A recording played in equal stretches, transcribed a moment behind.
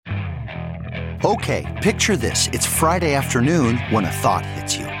Okay, picture this. It's Friday afternoon when a thought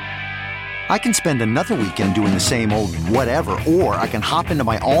hits you. I can spend another weekend doing the same old whatever, or I can hop into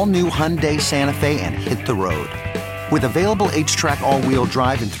my all-new Hyundai Santa Fe and hit the road. With available H-Track all-wheel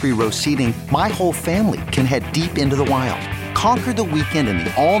drive and 3-row seating, my whole family can head deep into the wild. Conquer the weekend in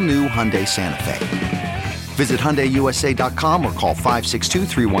the all-new Hyundai Santa Fe. Visit HyundaiUSA.com or call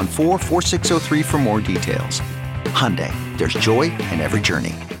 562-314-4603 for more details. Hyundai, there's joy in every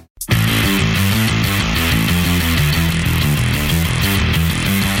journey.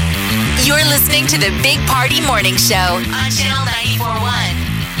 You're listening to the Big Party Morning Show on Channel 94.1. All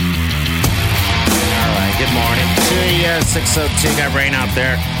right, good morning. 6:02, got rain out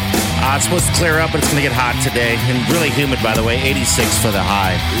there. It's supposed to clear up, but it's going to get hot today. And really humid, by the way. 86 for the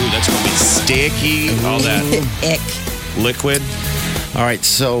high. Ooh, that's going to be sticky. All that liquid. All right,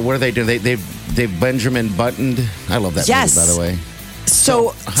 so what are they doing? They've Benjamin Buttoned. I love that movie, by the way.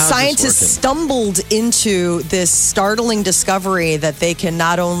 So scientists stumbled into this startling discovery that they can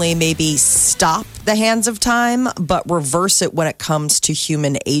not only maybe stop the hands of time, but reverse it when it comes to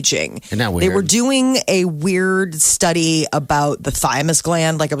human aging. Isn't that weird? They were doing a weird study about the thymus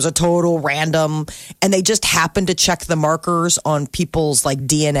gland, like it was a total random, and they just happened to check the markers on people's like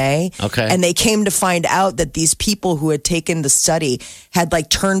DNA. Okay. And they came to find out that these people who had taken the study had like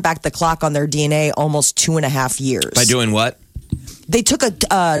turned back the clock on their DNA almost 2.5 years. By doing what? They took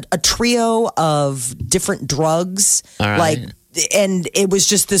a trio of different drugs, and it was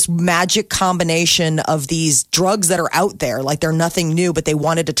just this magic combination of these drugs that are out there. Like they're nothing new, but they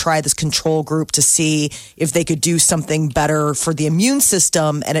wanted to try this control group to see if they could do something better for the immune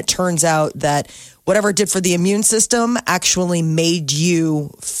system. And it turns out that whatever it did for the immune system actually made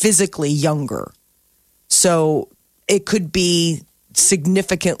you physically younger. So it could be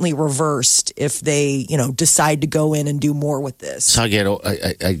significantly reversed if they, decide to go in and do more with this. So I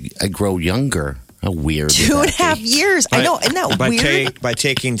grow younger. How weird. 2.5 years. I know. Isn't that weird? By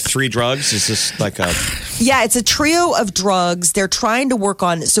taking 3 drugs, is this like a... Yeah, it's a trio of drugs. They're trying to work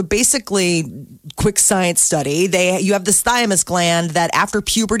on... So basically, quick science study. You have this thymus gland that after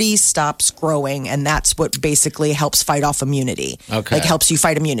puberty stops growing, and that's what basically helps fight off immunity. Okay. Like helps you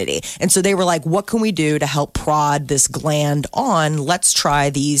fight immunity. And so they were like, what can we do to help prod this gland on? Let's try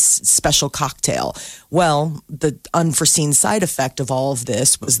these special cocktail. Well, the unforeseen side effect of all of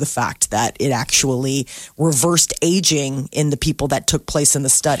this was the fact that it actually reversed aging in the people that took place in the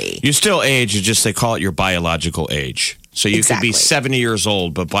study. You still age, they call it your biological age. So you could be 70 years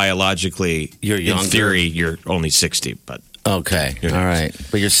old, but biologically, in theory, you're only 60. But okay, all right.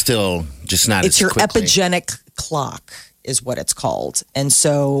 But you're still just not It's as your quickly. epigenic clock is what it's called. And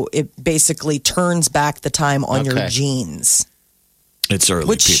so it basically turns back the time on your genes. It's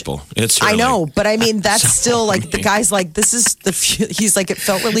early, people. It's early. I know, but I mean, that's still like the guy's like, this is he's like, it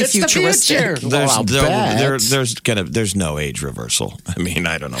felt really futuristic. There's no age reversal. I mean,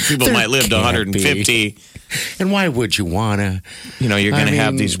 I don't know. People might live to 150. And why would you want to? You're going to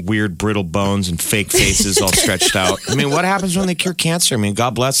have these weird brittle bones and fake faces all stretched out. I mean, what happens when they cure cancer? I mean,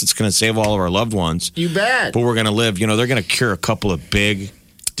 God bless, it's going to save all of our loved ones. You bet. But we're going to live, they're going to cure a couple of big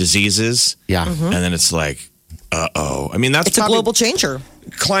diseases. Yeah. Mm-hmm. And then it's like, uh-oh. I mean, it's a global changer.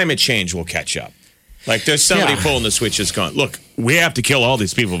 Climate change will catch up. Like, there's somebody pulling the switch that's going, look, we have to kill all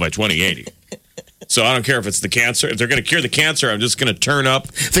these people by 2080. So I don't care if it's the cancer. If they're going to cure the cancer, I'm just going to turn up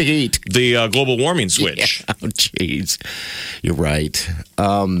the heat, the global warming switch. Yeah. Oh, jeez. You're right.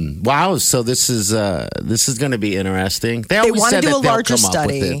 Wow. So this is going to be interesting. They always want to said do that a they'll larger come up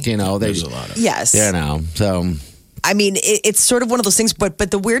study. with it. There's a lot of yes. So... I mean, it's sort of one of those things, but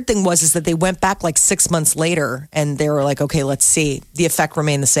the weird thing is that they went back like 6 months later and they were like, okay, let's see. The effect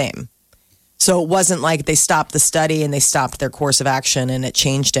remained the same. So it wasn't like they stopped the study and they stopped their course of action and it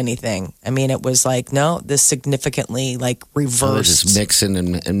changed anything. I mean, it was like, no, this significantly like reversed. Just mixing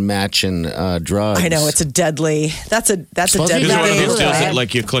and matching drugs. I know, it's a deadly, that's a deadly It's one of these thing. deals that,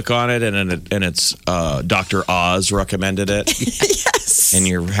 like, you click on it and it's Dr. Oz recommended it. Yes. And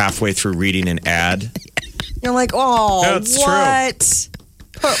you're halfway through reading an ad. You're like, oh, That's what?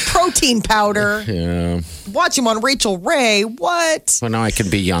 Protein powder. Yeah. Watch him on Rachel Ray. What? Well, now I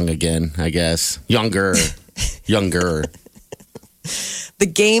can be young again, I guess. Younger. The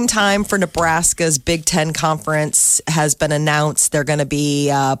game time for Nebraska's Big Ten Conference has been announced. They're going to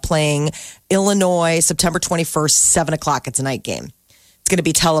be playing Illinois September 21st, 7 o'clock. It's a night game. It's going to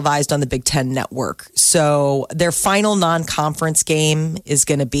be televised on the Big Ten Network. So their final non-conference game is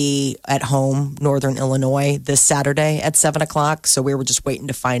going to be at home, Northern Illinois, this Saturday at 7 o'clock. So we were just waiting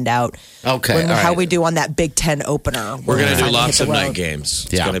to find out how we do on that Big Ten opener. We're going to do lots of night games.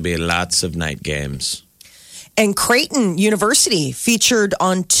 It's Yeah. going to be lots of night games. And Creighton University featured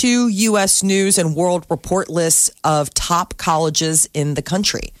on 2 U.S. News and World Report lists of top colleges in the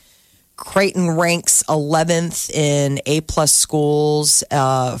country. Creighton ranks 11th in A-plus schools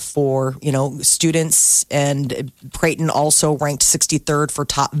for, students. And Creighton also ranked 63rd for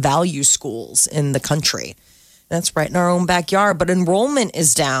top value schools in the country. That's right in our own backyard. But enrollment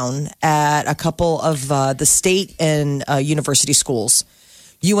is down at a couple of the state and university schools.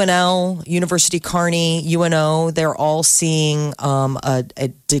 UNL, University Kearney, UNO, they're all seeing a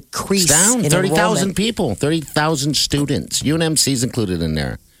decrease down in 30,000 people, 30,000 students. UNMC's included in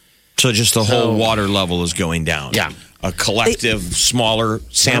there. So just the whole water level is going down. Yeah. A collective, smaller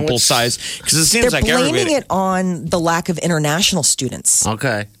sample size. Because it seems They're like blaming it on the lack of international students.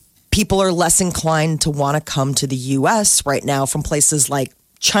 Okay. People are less inclined to want to come to the U.S. right now from places like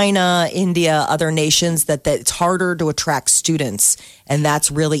China, India, other nations, that it's harder to attract students. And that's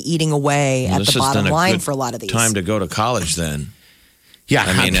really eating away at the bottom line for a lot of these. Time to go to college then. Yeah.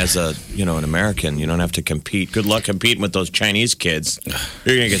 I mean, as an American, you don't have to compete. Good luck competing with those Chinese kids.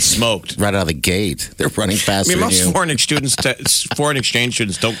 You're going to get smoked. Right out of the gate. They're running faster than you. Most foreign exchange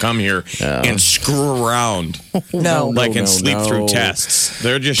students don't come here and screw around. No. And sleep through tests.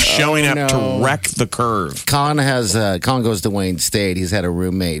 They're just showing up to wreck the curve. Colin goes to Wayne State. He's had a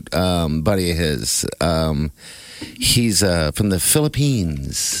roommate, buddy of his. He's from the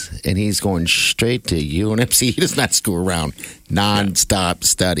Philippines, and he's going straight to UNMC. He does not screw around. Non-stop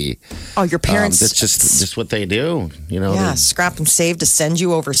study. Oh, your parents... That's just what they do. Scrap and save to send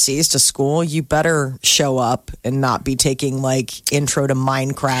you overseas to school. You better show up and not be taking, intro to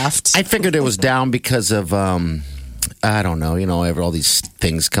Minecraft. I figured it was down because of... I don't know, all these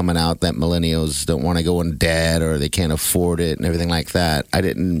things coming out that millennials don't want to go in debt or they can't afford it and everything like that. I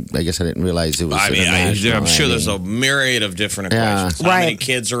guess I didn't realize it was. I'm sure there's a myriad of different equations. How many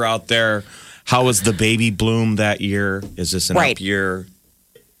kids are out there? How was the baby bloom that year? Is this an up year?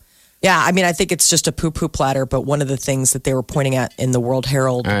 Yeah, I think it's just a poo-poo platter, but one of the things that they were pointing at in the World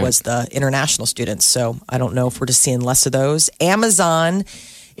Herald was the international students. So I don't know if we're just seeing less of those. Amazon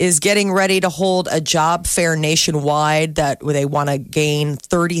is getting ready to hold a job fair nationwide that they want to gain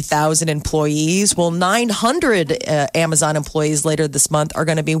 30,000 employees. Well, 900 Amazon employees later this month are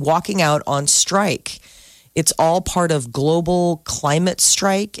going to be walking out on strike. It's all part of Global Climate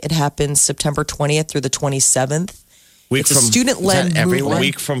Strike. It happens September 20th through the 27th. It's a student-led movement. A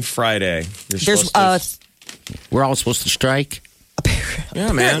week from Friday. We're all supposed to strike?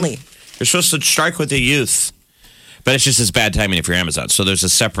 Yeah, man. Apparently. You're supposed to strike with the youth. But it's just bad timing if you're Amazon. So there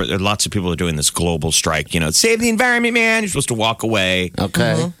are lots of people who are doing this global strike. Save the environment, man. You're supposed to walk away.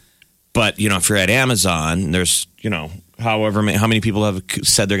 Okay. Mm-hmm. But, if you're at Amazon, there's, how many people have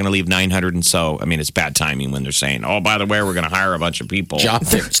said they're going to leave 900 and so. It's bad timing when they're saying, oh, by the way, we're going to hire a bunch of people. Job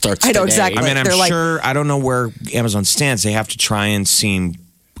fair starts today. I know exactly. I'm sure, I don't know where Amazon stands. They have to try and seem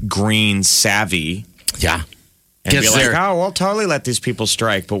green savvy. Yeah. And be like, we'll totally let these people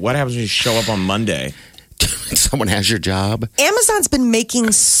strike. But what happens when you show up on Monday? Someone has your job. Amazon's been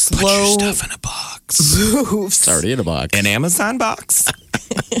making slow Put your stuff in a box. moves. It's already in a box. An Amazon box?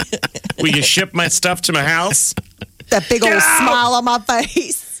 Will you ship my stuff to my house? That big old smile on my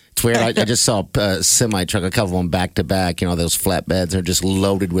face. It's weird. I just saw a semi truck, a couple of them back to back. Those flatbeds are just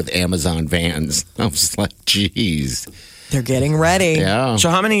loaded with Amazon vans. I was like, geez. They're getting ready. Yeah. So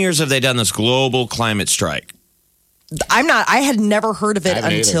how many years have they done this global climate strike? I had never heard of it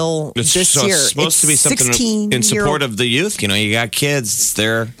until this year. It's supposed to be something in support of the youth. You got kids.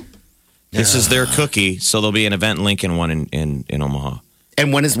 It's this is their cookie. So there'll be an event in Lincoln, one in Omaha.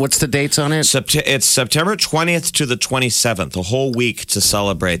 And what's the dates on it? It's September 20th to the 27th, a whole week to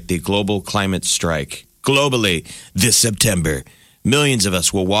celebrate the global climate strike. Globally, this September, millions of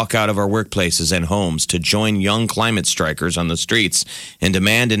us will walk out of our workplaces and homes to join young climate strikers on the streets and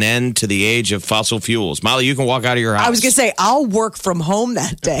demand an end to the age of fossil fuels. Molly, you can walk out of your house. I was going to say, I'll work from home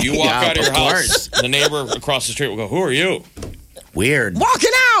that day. You walk out of your house, the neighbor across the street will go, who are you? Weird.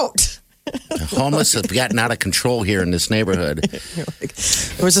 Walking out! The homeless have gotten out of control here in this neighborhood.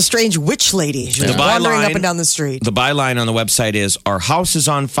 There was a strange witch lady. She was wandering up and down the street. The byline on the website is, our house is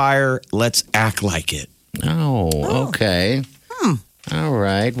on fire, let's act like it. Oh, okay. All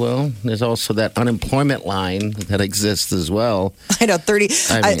right. Well, there's also that unemployment line that exists as well. I know,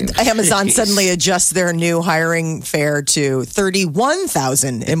 Amazon suddenly adjusts their new hiring fare to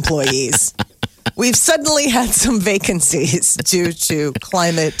 31,000 employees. We've suddenly had some vacancies due to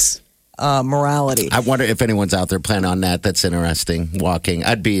climate morality. I wonder if anyone's out there planning on that. That's interesting. Walking.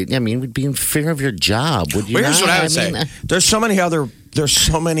 We'd be in fear of your job. Would you? Well, here's what I would say. There's so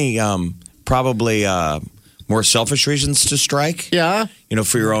many probably more selfish reasons to strike. Yeah.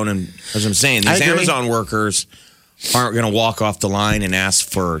 For your own. And as I'm saying, these Amazon workers aren't going to walk off the line and ask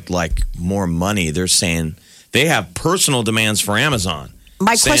for like more money. They're saying they have personal demands for Amazon.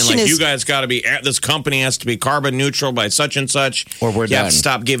 My question is, you guys got to be, this company has to be carbon neutral by such and such. Or we're you done. have to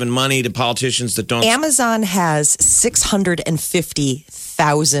stop giving money to politicians that don't. Amazon has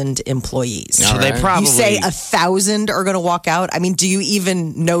 650,000 employees. So they probably. You say 1,000 are going to walk out? I mean, do you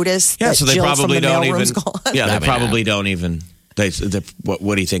even notice that so they Jill probably from the don't mailroom's even. gone? Yeah, they probably don't even.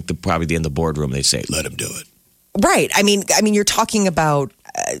 What do you think? Probably in the boardroom, they say, let him do it. Right. I mean, you're talking about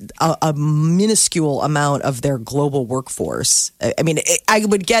a minuscule amount of their global workforce. I mean, I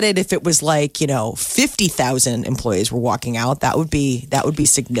would get it if it was like 50,000 employees were walking out. That would be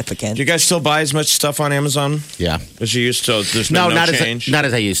significant. Do you guys still buy as much stuff on Amazon? Yeah. As you used to? There's no change. Not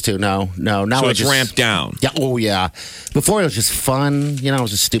as I used to. No. Now so it's ramped down. Yeah. Oh yeah. Before it was just fun. It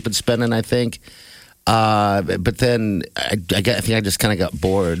was just stupid spending. I think. But then I think I just kind of got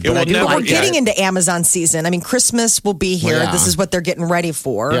bored. But we're getting into Amazon season. I mean, Christmas will be here. Well, yeah. This is what they're getting ready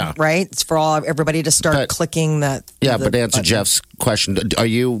for, right? It's for everybody to start clicking that. Yeah, but to answer button. Jeff's question, are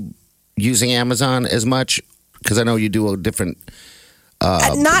you using Amazon as much? Because I know you do a different.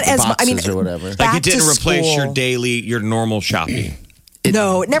 Not as much. I mean, or whatever. Like it didn't replace your normal shopping.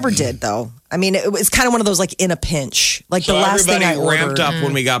 No, it never did, though. I mean, it was kind of one of those like in a pinch. Like so the last thing I ordered. ramped up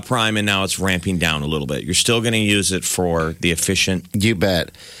when we got Prime, and now it's ramping down a little bit. You're still going to use it for the efficient. You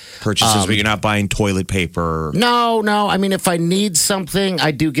bet. Purchases, but you're not buying toilet paper. No. I mean, if I need something, I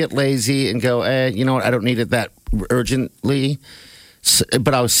do get lazy and go, you know what? I don't need it that urgently. So,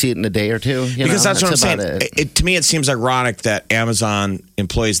 but I'll see it in a day or two. Because that's what I'm saying. To me, it seems ironic that Amazon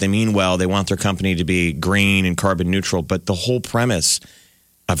employees, they mean well. They want their company to be green and carbon neutral. But the whole premise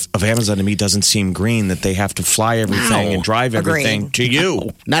of Amazon to me doesn't seem green, that they have to fly everything and drive everything to you.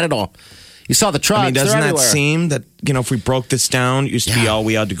 No, not at all. You saw the trucks. I mean, doesn't that everywhere. seem that, if we broke this down, it used to be all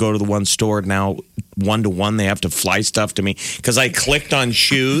we had to go to the one store. Now, 1-to-1, they have to fly stuff to me. Because I clicked on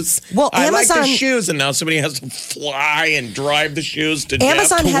shoes. Well, I Amazon, like the shoes, and now somebody has to fly and drive the shoes to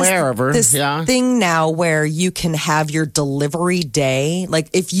Amazon Jeff. has wherever. this thing now where you can have your delivery day. Like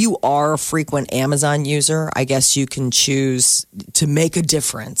if you are a frequent Amazon user, I guess you can choose to make a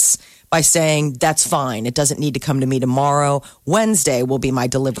difference by saying, that's fine. It doesn't need to come to me tomorrow. Wednesday will be my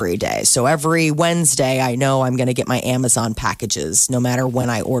delivery day. So every Wednesday, I know I'm going to get my Amazon packages no matter when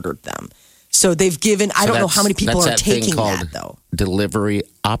I ordered them. So they've given, I don't know how many people are taking that though. Delivery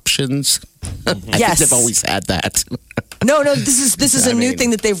options. I think they've always had that. No, this is a new thing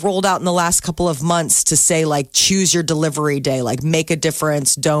that they've rolled out in the last couple of months to say like, choose your delivery day, like make a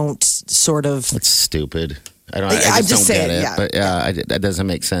difference. Don't sort of. It's stupid. I I'm just saying, don't get it. yeah. But that doesn't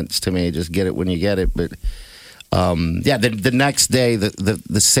make sense to me. Just get it when you get it. But the next day,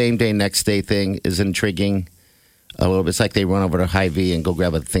 the same day, next day thing is intriguing a little bit. It's like they run over to Hy-Vee and go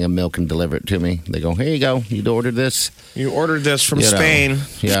grab a thing of milk and deliver it to me. They go, here you go. You ordered this. You ordered this from Spain.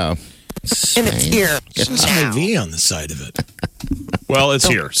 Yeah. And it's here. There's Hy-Vee on the side of it. Well, it's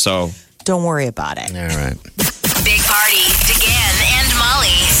here, so. Don't worry about it. All right. Big Party, DeGan and Molly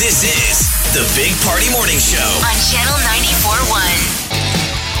This is the Big Party Morning Show. on Channel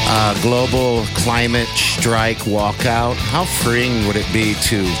 94.1. Global climate strike walkout. How freeing would it be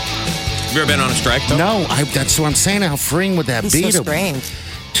to? Have you ever been on a strike, though? No, that's what I'm saying. How freeing would that It's be so strange.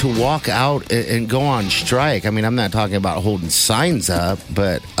 to walk out and go on strike? I mean, I'm not talking about holding signs up,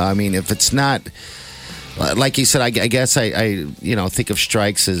 but I mean, if it's not, like you said, I guess I think of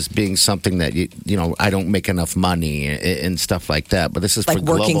strikes as being something that I don't make enough money and stuff like that. But this is Like for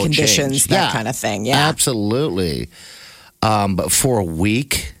working global conditions, change. that kind of thing. Yeah. Absolutely. But for a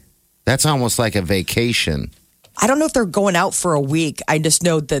week, that's almost like a vacation. I don't know if they're going out for a week. I just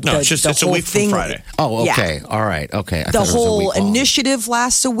know that it's a whole week thing, from Friday. Oh, Yeah. okay. All right. Okay. I The thought it was a whole week long. initiative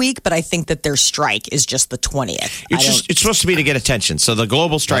lasts a week, but I think that their strike is just the 20th. It's supposed to be to get attention. So the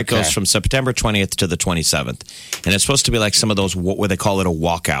global strike Okay. goes from September 20th to the 27th. And it's supposed to be like some of those, what they call it, a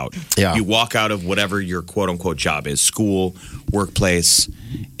walkout. Yeah. You walk out of whatever your quote-unquote job is, school, workplace,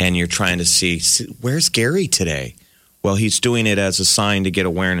 and you're trying to see, where's Gary today? Well, he's doing it as a sign to get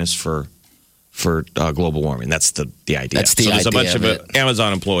awareness for global warming. That's the idea. That's the so there's a idea bunch of of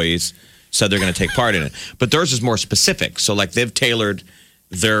Amazon employees said they're going to take part in it. But theirs is more specific. So like they've tailored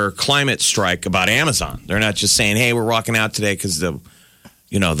their climate strike about Amazon. They're not just saying, hey, we're walking out today because the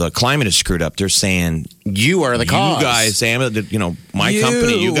climate is screwed up. They're saying, You are the cause. you guys, my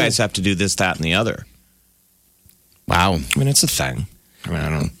company, you guys have to do this, that, and the other. Wow. I mean, it's a thing. I mean,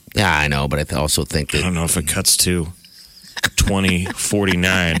 I Yeah, I know, but I also think that don't know if it cuts to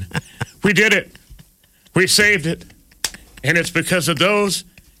 2049. We did it. We saved it. And it's because of those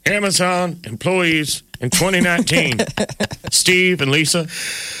Amazon employees in 2019. Steve and Lisa,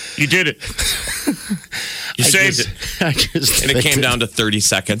 you did it. You saved it. And it came down to 30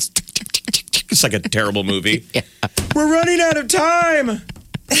 seconds. It's like a terrible movie. Yeah. We're running out of time.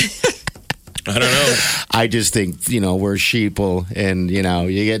 I don't know. I just think, we're sheeple and,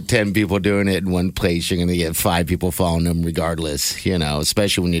 you get 10 people doing it in one place, you're going to get 5 people following them regardless,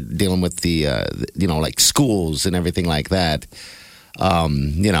 especially when you're dealing with the like schools and everything like that.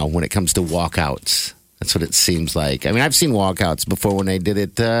 When it comes to walkouts, that's what it seems like. I mean, I've seen walkouts before when they did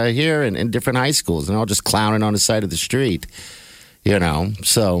it here in different high schools and all just clowning on the side of the street.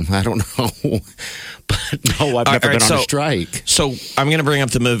 So I don't know. But no, I've never been on a strike. So I'm going to bring up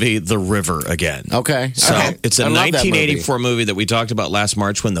the movie The River again. Okay. So it's a 1984 movie that we talked about last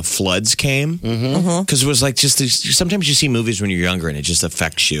March when the floods came. Because it was like sometimes you see movies when you're younger and it just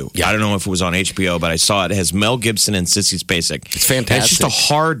affects you. Yeah. I don't know if it was on HBO, but I saw it. It has Mel Gibson and Sissy Spacek. It's fantastic. And it's just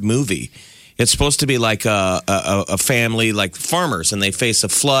a hard movie. It's supposed to be like a family, like farmers, and they face a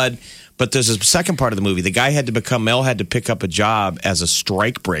flood. But there's a second part of the movie. The guy Mel had to pick up a job as a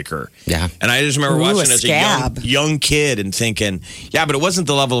strike breaker. Yeah. And I just remember watching it as a young kid and thinking, yeah, but it wasn't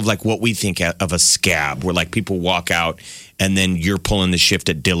the level of like what we think of a scab, where like people walk out and then you're pulling the shift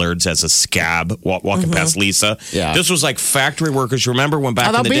at Dillard's as a scab walking past Lisa. Yeah. This was like factory workers. Remember when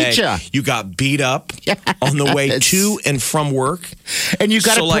back in the day, you got beat up on the way to and from work? And you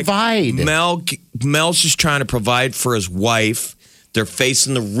got to provide. Mel's just trying to provide for his wife. They're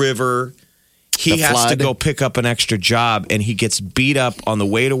facing the river. He has to go pick up an extra job, and he gets beat up on the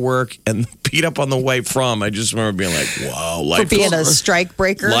way to work and beat up on the way from. I just remember being like, wow, life for being a strike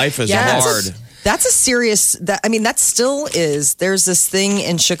breaker. Life is hard. That's a serious. That still is. There's this thing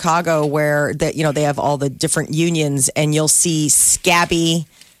in Chicago where they have all the different unions, and you'll see Scabby,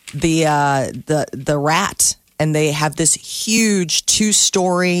 the rat. And they have this huge 2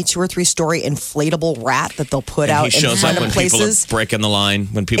 or 3 story inflatable rat that they'll put out in front of places. He shows up when people are breaking the line,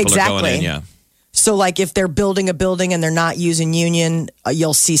 when people are going in, yeah. So, like, if they're building a building and they're not using union,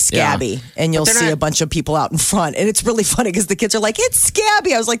 you'll see Scabby, and you'll see a bunch of people out in front. And it's really funny because the kids are like, it's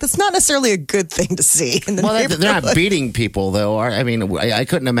Scabby. I was like, that's not necessarily a good thing to see. Well, they're not beating people, though. I mean, I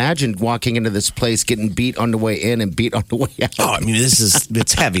couldn't imagine walking into this place, getting beat on the way in and beat on the way out. Oh, I mean,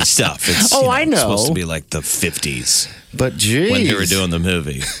 it's heavy stuff. It's, I know. It's supposed to be like the 50s. But geez. When they were doing the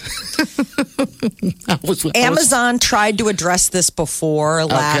movie. Amazon tried to address this before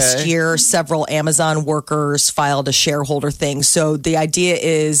last year. Several Amazon workers filed a shareholder thing. So the idea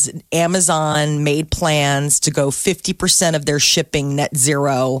is Amazon made plans to go 50% of their shipping net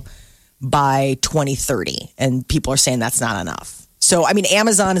zero by 2030. And people are saying that's not enough. So, I mean,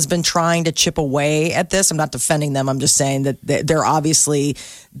 Amazon has been trying to chip away at this. I'm not defending them. I'm just saying that they're obviously,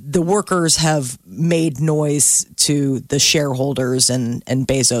 the workers have made noise to the shareholders and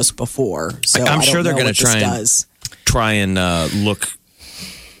Bezos before. So I'm sure they're going to try and look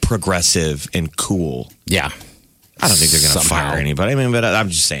progressive and cool. Yeah. I don't think they're going to fire anybody. I mean, but I'm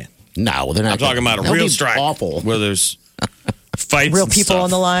just saying. No, they're not. I'm talking about a real strike. Awful. Where there's fights. Real people on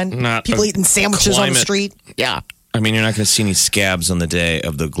the line. Not people eating sandwiches on the street. Yeah. I mean, you're not going to see any scabs on the day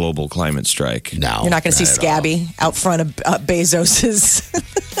of the global climate strike. No. You're not going to see Scabby out front of Bezos's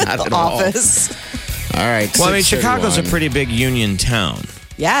office. All right. Well, I mean, Chicago's a pretty big union town.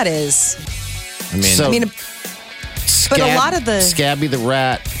 Yeah, it is. I mean, but a lot of the Scabby the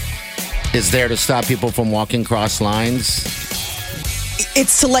rat is there to stop people from walking cross lines.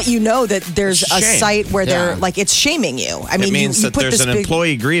 It's to let you know that there's a site where they're like, it's shaming you. I mean, it means you that there's an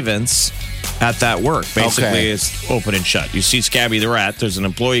employee grievance at that work. Basically, it's open and shut. You see Scabby the rat, there's an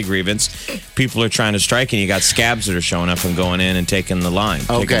employee grievance. People are trying to strike, and you got scabs that are showing up and going in and taking the line.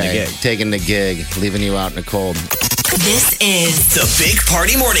 Taking the gig, leaving you out in the cold. This is the Big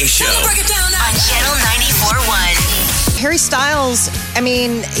Party Morning Show on Channel 94.1. Harry Styles, I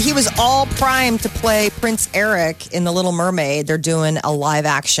mean, he was all primed to play Prince Eric in The Little Mermaid. They're doing a live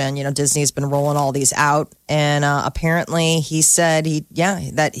action. You know, Disney's been rolling all these out. And apparently he said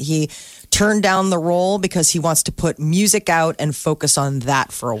that he turned down the role because he wants to put music out and focus on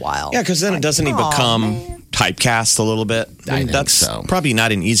that for a while. Yeah, because then doesn't he become typecast a little bit? I think that's so. Probably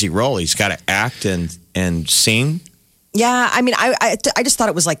not an easy role. He's got to act and sing. Yeah, I mean, I just thought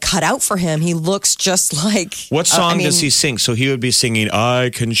it was like cut out for him. He looks just like... What song does he sing? So he would be singing, I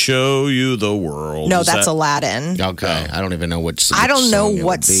Can Show You the World. No, that's Aladdin. Okay, I don't even know which song. I don't know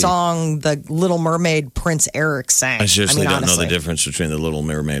what song the Little Mermaid Prince Eric sang. I seriously don't know the difference between the Little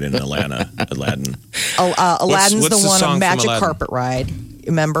Mermaid and Aladdin. Aladdin's What's the one, song a Magic from Aladdin? Carpet Ride.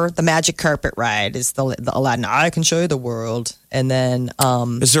 Remember, the magic carpet ride is the Aladdin. I can show you the world. And then,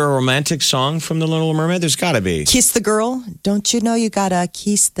 is there a romantic song from The Little Mermaid? There's got to be. Kiss the Girl. Don't you know you gotta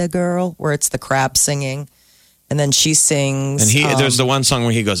kiss the girl? Where it's the crab singing. And then she sings. And there's the one song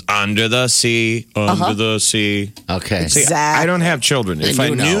where he goes, under the sea, under the sea. Okay. See, Exactly. I don't have children. If I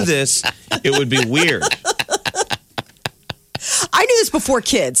knew this, it would be weird. I knew this before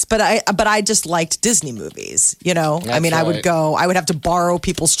kids, but I just liked Disney movies. You know, I mean, I would go. I would have to borrow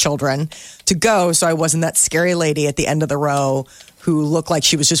people's children to go, so I wasn't that scary lady at the end of the row who looked like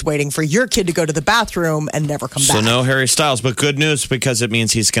she was just waiting for your kid to go to the bathroom and never come back. So no Harry Styles, but good news because it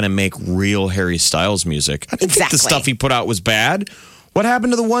means he's going to make real Harry Styles music. I didn't think the stuff he put out was bad. What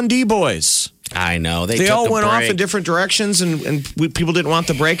happened to the 1D boys? I know. They all went off in different directions, and people didn't want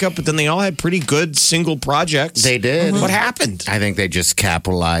the breakup, but then they all had pretty good single projects. They did. What happened? I think they just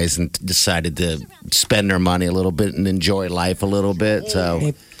capitalized and decided to spend their money a little bit and enjoy life a little bit.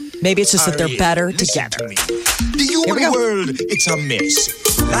 So maybe it's just that they're better together. The human world, it's a mess.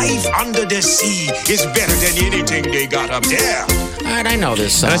 Life under the sea is better than anything they got up there. All right, I know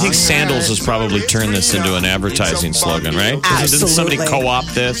this song. And I think Sandals has probably turned this into an advertising slogan, right? Didn't somebody co-op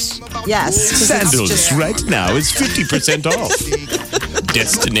this? Yes. Sandals right now is 50% off.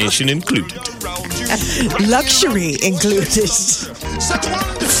 Destination included. Luxury included. Such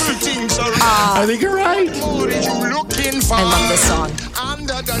wonderful things are I think you're right. I love this song.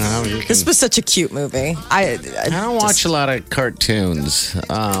 This was such a cute movie. I don't watch a lot of cartoons.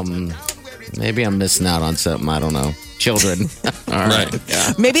 Maybe I'm missing out on something. I don't know. Children. All right.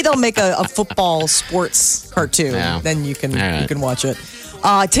 Yeah. Maybe they'll make a football sports cartoon. Yeah. Then you can All right. you can watch it.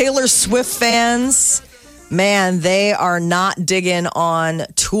 Taylor Swift fans, man, they are not digging on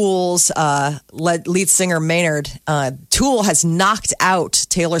Tool's lead singer Maynard. Tool has knocked out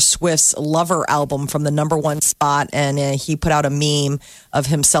Taylor Swift's Lover album from the #1 spot, and he put out a meme of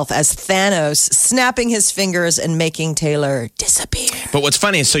himself as Thanos snapping his fingers and making Taylor disappear. But what's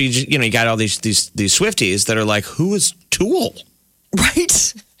funny is, so you got all these Swifties that are like, who is Tool?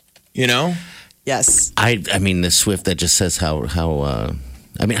 Right? You know? Yes. I mean, the Swift that just says how how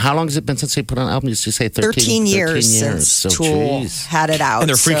long has it been since they put on an album? Just to say 13 years since So, Tool geez. had it out. And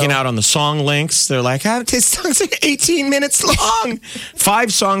they're freaking out on the song lengths. They're like, this song's like 18 minutes long.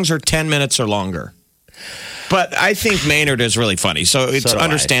 5 songs are 10 minutes or longer. But I think Maynard is really funny. So it's So do I.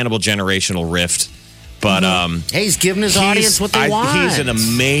 understandable generational rift. But Hey, he's giving his audience what they want. He's an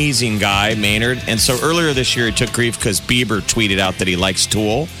amazing guy, Maynard. And so earlier this year, he took grief because Bieber tweeted out that he likes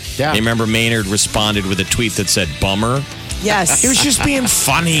Tool. Yeah. And you remember Maynard responded with a tweet that said, bummer. Yes. He was just being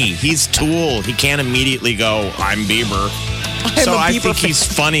funny. He's Tool. He can't immediately go, I'm Bieber. So I think he's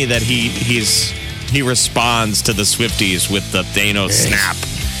funny that he responds to the Swifties with the Thanos snap.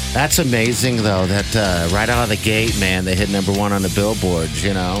 That's amazing, though, that right out of the gate, man, they hit #1 on the billboards,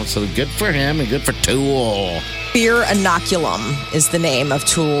 you know? So good for him and good for Tool. Fear Inoculum is the name of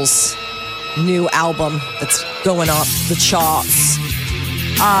Tool's new album that's going off the charts.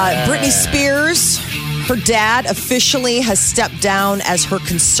 Britney Spears, her dad officially has stepped down as her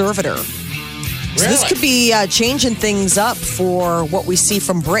conservator. So this could be changing things up for what we see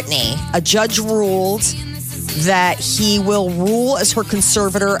from Britney. A judge ruled that he will rule as her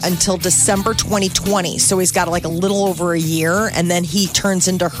conservator until December 2020. So he's got like a little over a year, and then he turns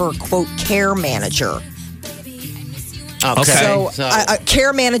into her, quote, care manager. Okay. So a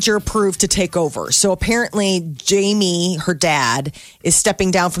care manager approved to take over. So apparently Jamie, her dad, is stepping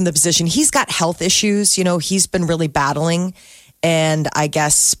down from the position. He's got health issues. You know, he's been really battling. And I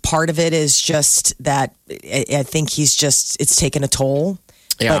guess part of it is just that I think it's taken a toll.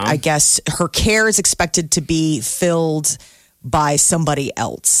 Yeah. But I guess her care is expected to be filled by somebody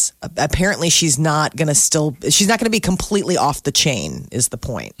else. Apparently, she's not going to be completely off the chain. Is the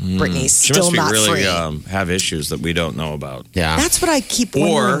point? Britney's She still must be not really free. have issues that we don't know about. Yeah. That's what I keep Or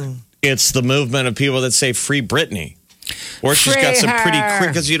wondering. it's the movement of people that say free Britney. Or she's got some Free pretty her. quick,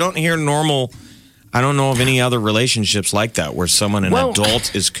 because you don't hear normal. I don't know of any other relationships like that where an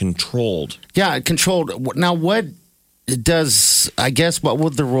adult is controlled. Yeah, controlled. Now, what would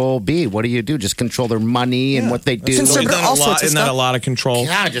the role be? What do you do? Just control their money and what they do? Conservator. Isn't that, all sorts of isn't that a stuff. lot of control?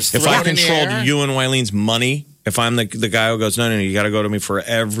 Yeah, just if throw I it in the controlled air. you and Wylene's money, if I'm the guy who goes, no, you got to go to me for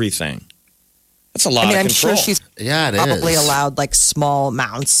everything. That's a lot of I'm control. sure she's Yeah, it probably is. allowed like small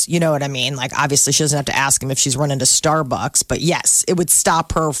amounts. You know what I mean? Like obviously she doesn't have to ask him if she's running to Starbucks, but yes, it would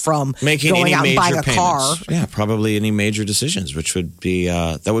stop her from making going any out and major buying a car. payments. Yeah, probably any major decisions, which would be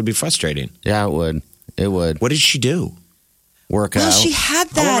that would be frustrating. Yeah, it would. It would. What did she do? Work Well, out. she had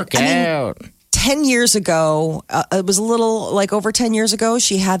that. Work out. 10 years ago, it was a little like over 10 years ago,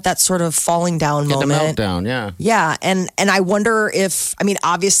 she had that sort of falling down moment. The meltdown, yeah. Yeah. And I wonder if, I mean,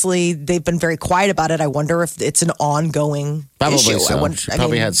 obviously they've been very quiet about it. I wonder if it's an ongoing Probably issue. so. She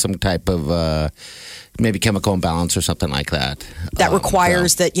probably had some type of maybe chemical imbalance or something like that. That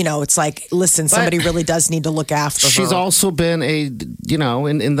requires that, it's like, listen, somebody really does need to look after her. She's also been in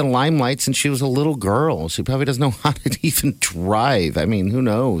the limelight since she was a little girl. She probably doesn't know how to even drive. I mean, who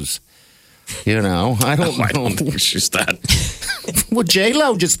knows? I don't know. I don't think she's that. Well,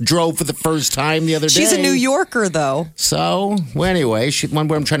 J-Lo just drove for the first time the other day. She's a New Yorker, though. So, anyway,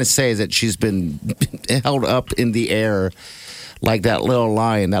 what I'm trying to say is that she's been held up in the air like that little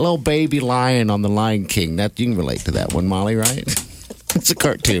lion, that little baby lion on The Lion King. That you can relate to that one, Molly, right? It's a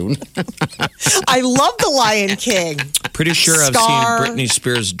cartoon. I love The Lion King. Pretty sure Scar. I've seen Britney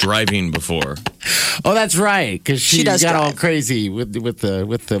Spears driving before. Oh, that's right, because she got drive. all crazy with the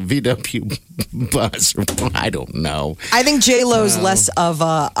VW bus. I don't know. I think J-Lo's less of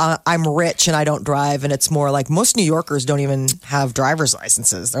I'm rich and I don't drive, and it's more like most New Yorkers don't even have driver's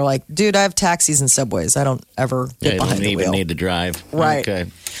licenses. They're like, dude, I have taxis and subways. I don't ever get behind the wheel. You don't even need to drive. Right. Okay.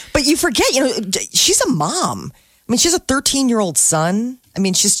 But you forget, she's a mom. I mean, she has a 13-year-old son. I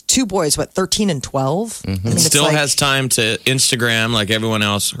mean, she's two boys, 13 and 12? Mm-hmm. I mean, Still has time to Instagram like everyone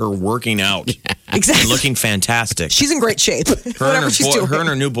else, her working out. Exactly. And looking fantastic. She's in great shape. Her and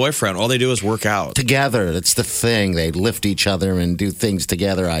her new boyfriend, all they do is work out. Together, that's the thing. They lift each other and do things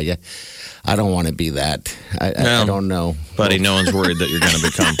together. I don't want to be that. I don't know. Buddy, no one's worried that you're going to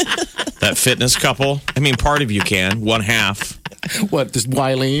become that fitness couple. I mean, part of you can, one half. What, just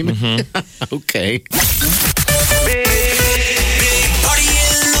Wileen? Mm-hmm. Okay. Big Party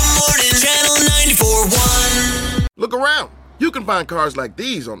in the morning. Channel 94.1. Look around. You can find cars like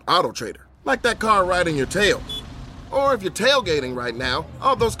these on AutoTrader. Like that car riding your tail. Or if you're tailgating right now,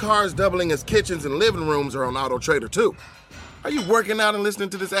 all those cars doubling as kitchens and living rooms are on AutoTrader too. Are you working out and listening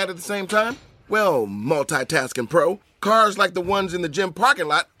to this ad at the same time? Well, multitasking pro, cars like the ones in the gym parking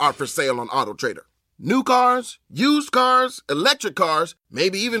lot are for sale on AutoTrader. New cars, used cars, electric cars,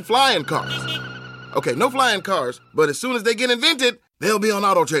 maybe even flying cars. Okay, no flying cars, but as soon as they get invented, they'll be on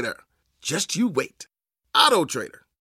AutoTrader. Just you wait. AutoTrader.